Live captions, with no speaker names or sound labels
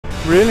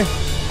Really?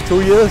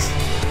 2 years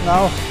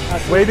now,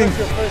 So waiting. It's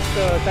your first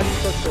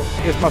Tallinn talk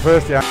show? It's my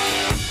first, yeah.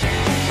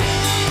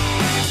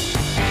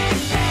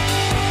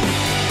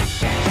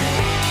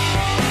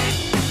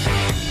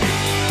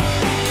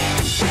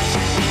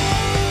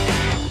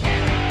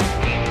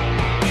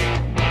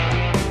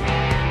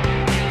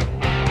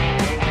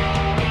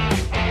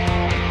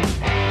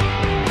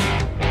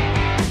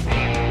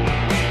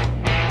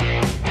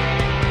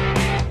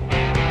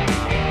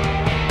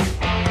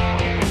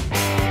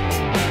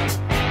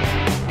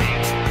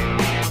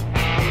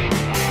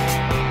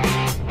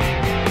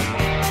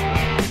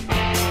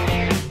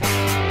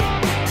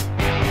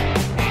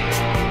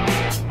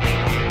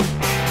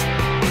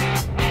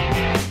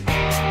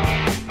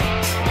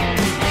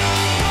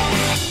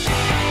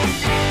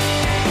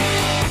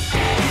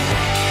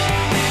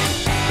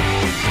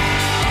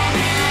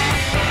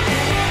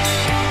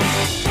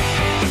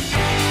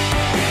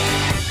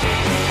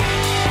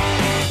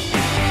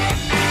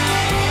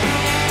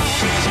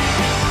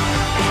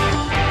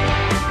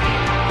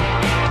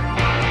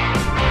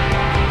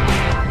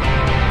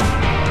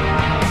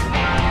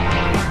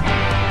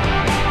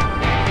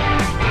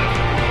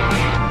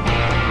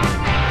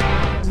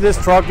 This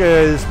truck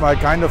is my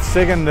kind of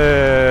second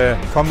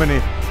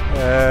company.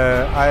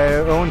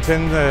 I own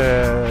 10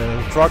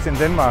 trucks in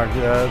Denmark.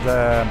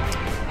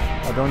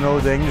 I don't know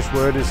the English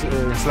word is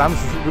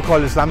we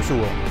call it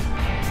slamsuger.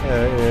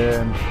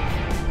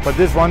 But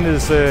this one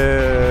is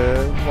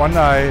one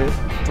I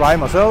drive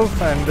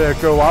myself and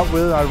go out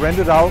with. I rent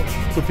it out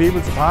to people,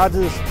 to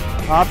parties,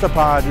 after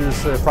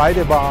parties,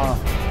 Friday bar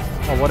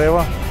or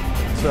whatever.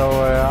 So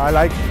I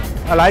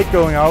like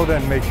going out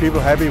and make people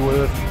happy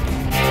with it.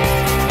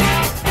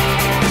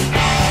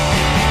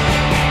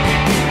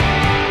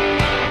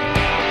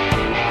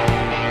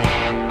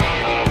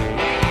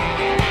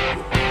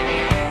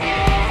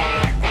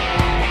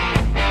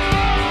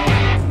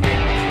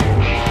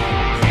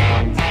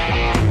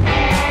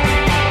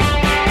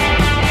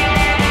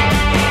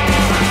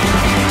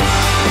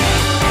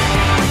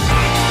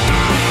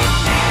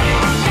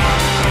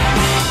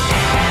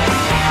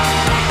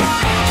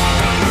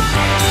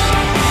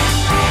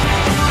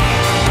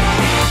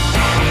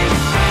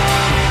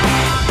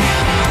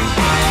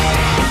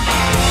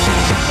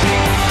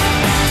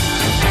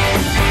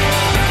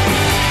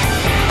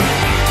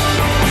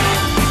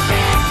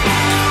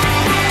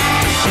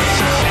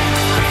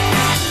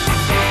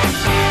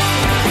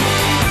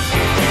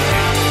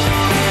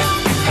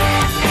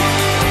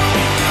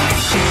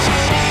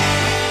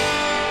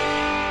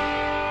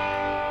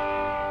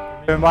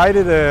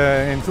 Invited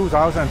in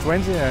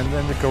 2020 and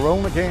then the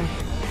corona came,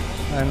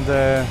 and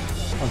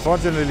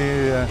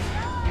unfortunately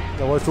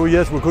there was 2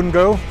 years we couldn't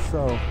go.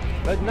 So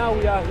But now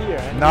we are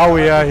here. now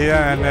we are here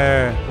and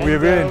we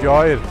really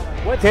enjoy it.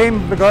 Came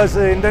because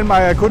in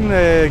Denmark I couldn't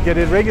get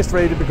it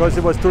registered because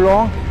it was too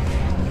long,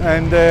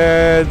 and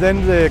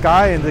then the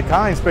guy in the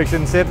car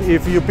inspection said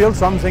if you build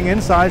something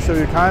inside so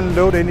you can't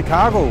load any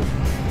cargo,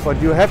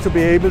 but you have to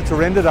be able to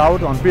rent it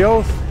out on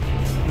bills,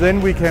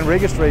 then we can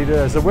register it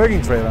as a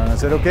working trailer. And I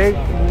said, okay,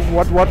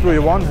 what do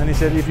you want? And he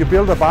said, if you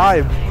build a bar,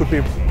 it could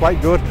be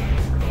quite good.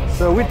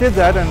 So we did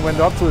that and went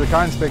up to the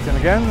car inspection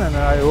again, and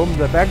I opened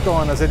the back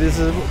door and I said, this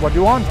is what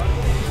you want?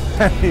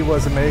 And he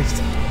was amazed.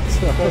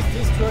 So, because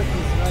this truck is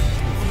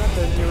not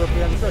an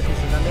European truck,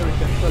 it's an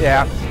American truck.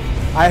 yeah,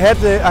 I had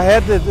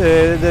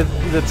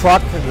the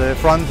truck, the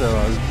front,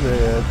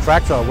 the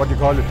tractor, what you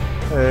call it,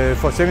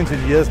 for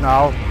 17 years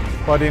now.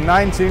 But in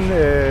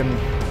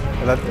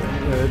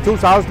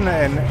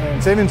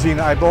 2017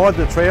 I bought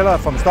the trailer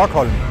from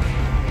Stockholm,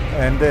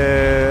 and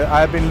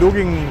I've been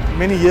looking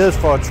many years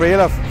for a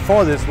trailer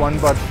for this one,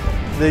 but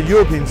the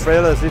European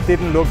trailers, it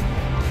didn't look.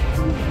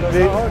 How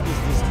old is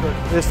this truck?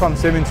 It's from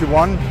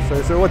 71, so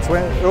it's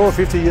over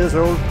 50 years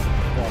old.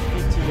 Yeah,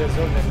 50 years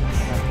old, and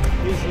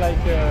it's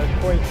like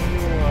quite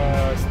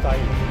new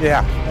style.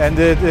 Yeah, and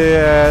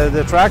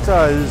the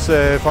tractor is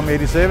from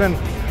 87,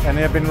 and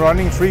they have been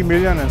running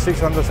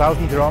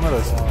 3,600,000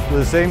 kilometers with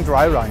the same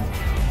driveline.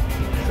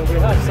 So we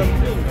have some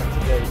cleaner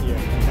today here.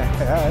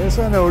 Yeah, it's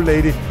an old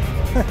lady.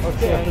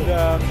 Okay,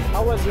 and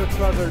how was your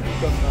travel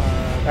from?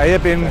 I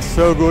have been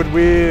so good.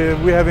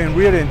 We have been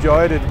really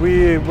enjoyed it.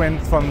 We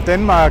went from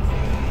Denmark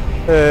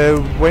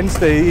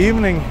Wednesday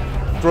evening,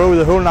 drove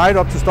the whole night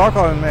up to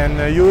Stockholm, and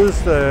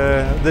used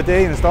the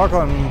day in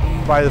Stockholm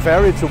by the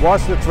ferry to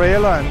wash the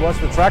trailer and wash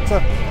the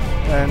tractor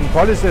and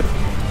polish it.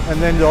 And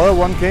then the other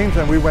one came,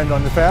 and we went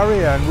on the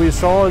ferry and we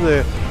saw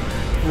the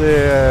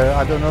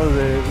I don't know,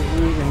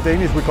 in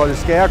Danish we call it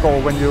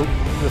skærgård, when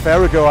the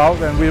ferry go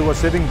out, and we were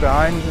sitting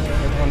behind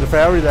on the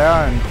ferry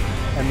there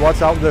and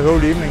watched out the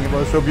whole evening. It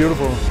was so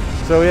beautiful.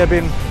 So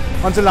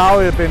until now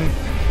it has been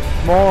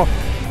more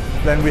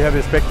than we have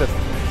expected.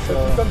 So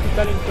to come to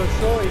Tallinn Talk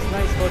Show is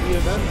nice for the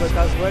event, but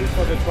as well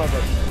for the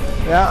travel.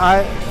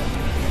 Yeah,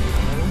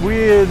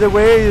 the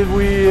way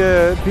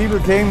people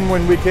came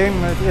when we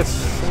came,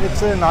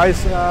 it's a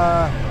nice.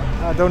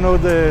 I don't know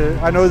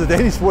I know the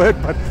Danish word,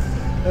 but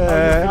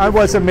I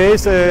was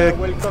amazed.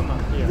 Welcome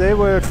here. They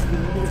were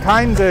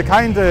kind.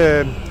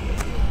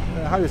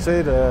 How you say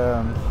it?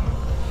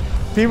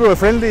 people were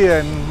friendly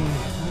and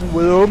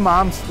with open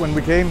arms when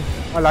we came.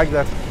 I like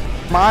that.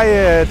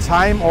 My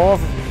time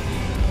off,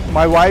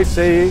 my wife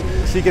say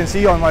she can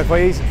see on my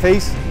face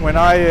when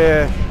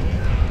I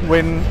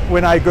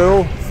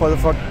go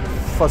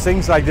for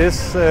things like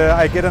this.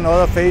 I get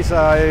another face.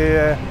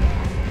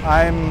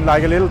 I'm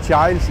like a little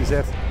child, she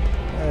said,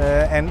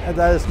 and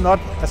there is not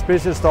a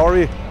special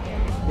story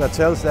that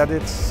tells that.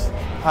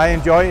 I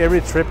enjoy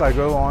every trip I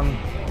go on.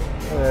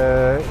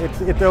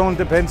 It don't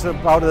depend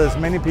about as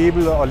many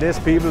people or less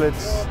people.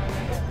 It's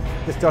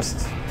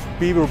just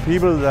people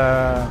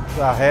that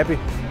are happy.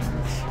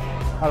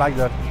 I like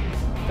that.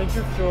 Thank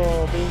you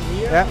for being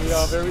here. Yeah. We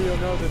are very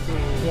honored to.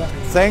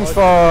 Thanks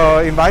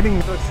for inviting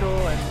me.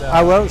 Show and,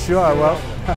 I will, sure I will.